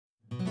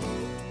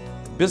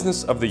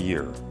Business of the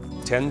Year,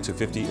 10 to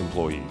 50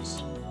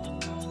 employees.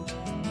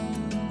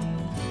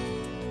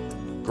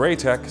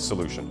 Graytech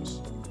Solutions.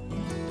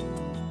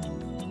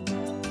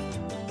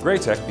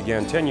 Graytech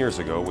began 10 years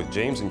ago with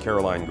James and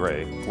Caroline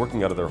Gray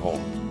working out of their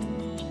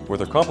home. With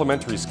their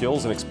complementary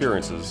skills and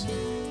experiences,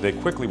 they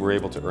quickly were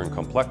able to earn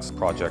complex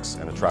projects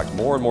and attract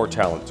more and more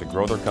talent to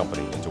grow their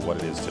company into what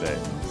it is today.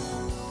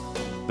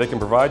 They can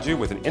provide you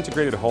with an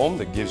integrated home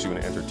that gives you an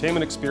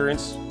entertainment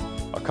experience,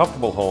 a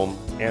comfortable home,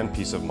 and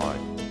peace of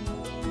mind.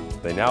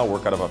 They now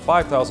work out of a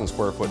 5,000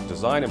 square foot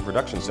design and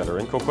production center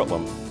in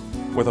Coquitlam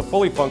with a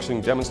fully functioning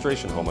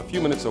demonstration home a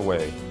few minutes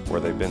away where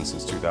they've been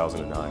since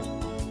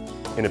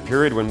 2009. In a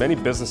period when many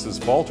businesses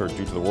faltered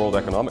due to the world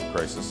economic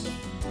crisis,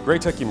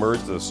 Graytech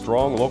emerged as a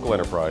strong local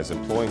enterprise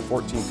employing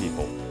 14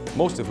 people,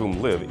 most of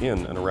whom live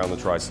in and around the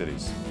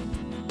Tri-Cities.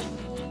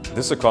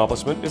 This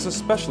accomplishment is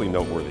especially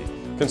noteworthy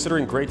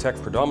considering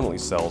Graytech predominantly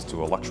sells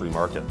to a luxury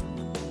market.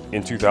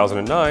 In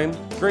 2009,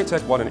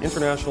 Graytech won an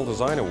International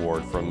Design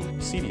Award from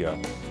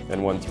CEDIA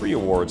and won 3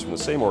 awards from the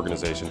same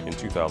organization in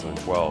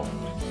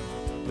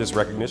 2012. This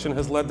recognition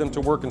has led them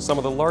to work in some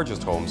of the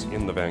largest homes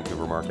in the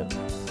Vancouver market.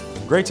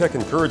 Graytech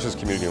encourages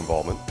community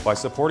involvement by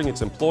supporting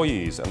its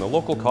employees and the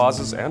local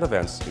causes and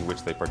events in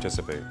which they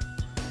participate.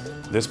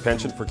 This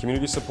penchant for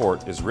community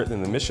support is written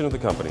in the mission of the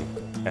company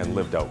and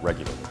lived out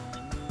regularly.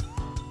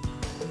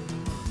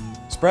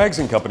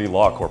 Spraggs & Company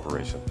Law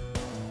Corporation.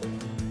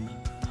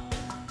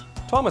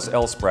 Thomas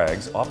L.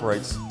 Spraggs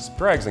operates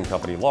Spraggs &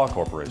 Company Law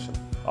Corporation,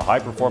 a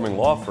high-performing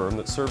law firm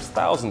that serves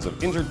thousands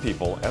of injured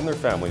people and their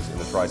families in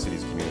the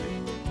Tri-Cities community.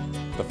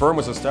 The firm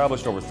was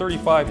established over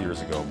 35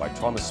 years ago by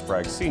Thomas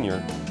Spraggs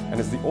Sr. and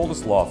is the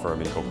oldest law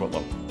firm in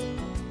Coquitlam.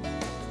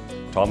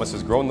 Thomas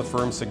has grown the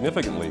firm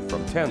significantly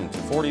from 10 to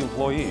 40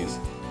 employees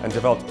and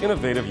developed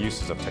innovative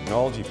uses of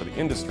technology for the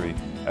industry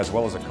as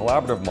well as a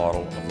collaborative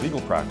model of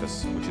legal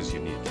practice which is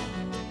unique.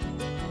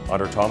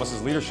 Under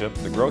Thomas's leadership,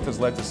 the growth has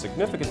led to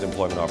significant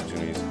employment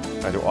opportunities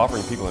and to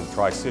offering people in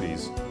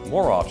Tri-Cities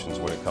more options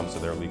when it comes to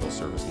their legal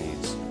service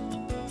needs.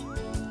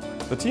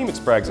 The team at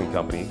Spraggs &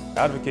 Company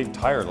advocate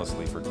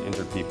tirelessly for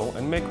injured people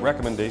and make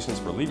recommendations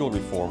for legal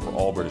reform for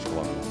all British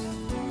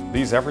Columbians.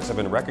 These efforts have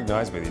been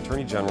recognized by the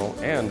Attorney General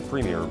and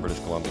Premier of British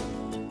Columbia.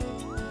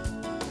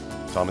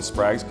 Thomas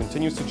Spraggs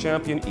continues to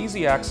champion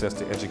easy access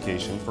to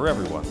education for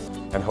everyone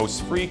and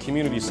hosts free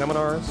community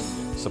seminars,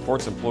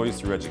 supports employees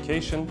through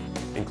education,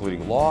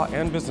 including law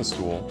and business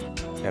school,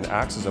 and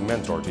acts as a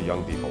mentor to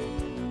young people.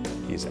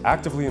 He is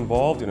actively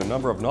involved in a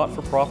number of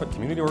not-for-profit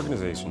community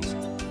organizations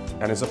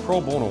and is a pro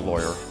bono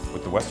lawyer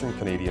with the Western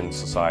Canadian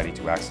Society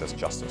to Access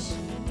Justice.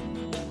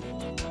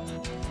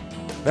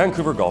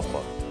 Vancouver Golf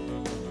Club.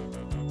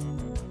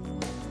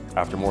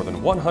 After more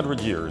than 100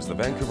 years, the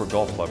Vancouver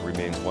Golf Club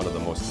remains one of the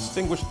most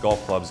distinguished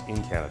golf clubs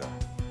in Canada.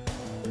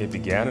 It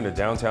began in a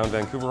downtown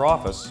Vancouver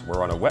office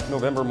where on a wet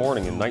November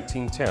morning in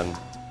 1910,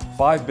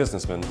 5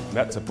 businessmen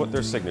met to put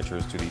their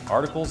signatures to the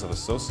Articles of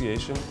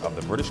Association of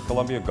the British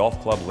Columbia Golf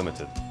Club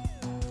Limited.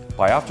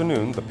 By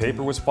afternoon, the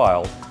paper was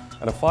filed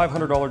and a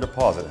 $500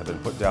 deposit had been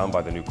put down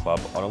by the new club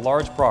on a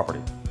large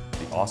property,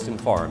 the Austin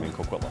Farm in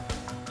Coquitlam.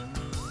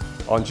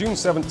 On June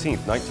 17,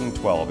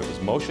 1912, it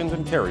was motioned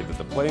and carried that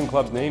the playing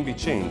club's name be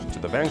changed to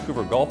the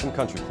Vancouver Golf and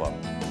Country Club.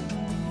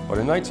 But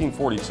in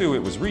 1942, it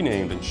was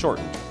renamed and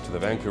shortened to the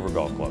Vancouver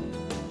Golf Club.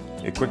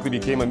 It quickly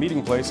became a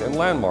meeting place and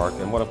landmark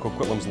and one of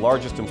Coquitlam's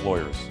largest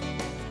employers.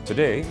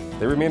 Today,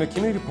 they remain a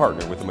community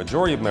partner with the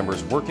majority of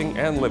members working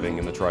and living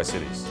in the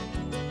Tri-Cities.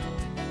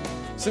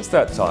 Since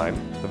that time,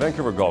 the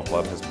Vancouver Golf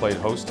Club has played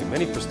host to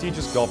many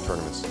prestigious golf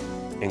tournaments,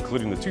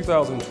 including the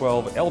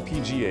 2012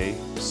 LPGA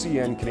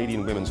CN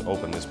Canadian Women's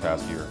Open this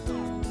past year.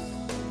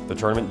 The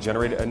tournament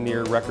generated a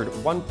near record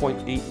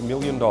 $1.8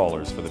 million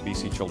for the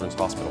BC Children's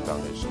Hospital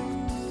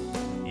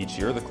Foundation. Each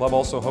year, the club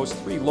also hosts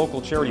 3 local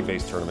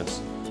charity-based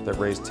tournaments that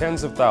raise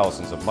tens of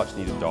thousands of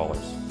much-needed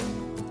dollars.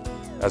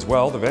 As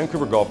well, the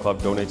Vancouver Golf Club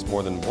donates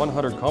more than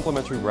 100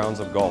 complimentary rounds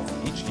of golf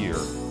each year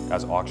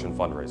as auction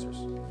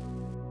fundraisers.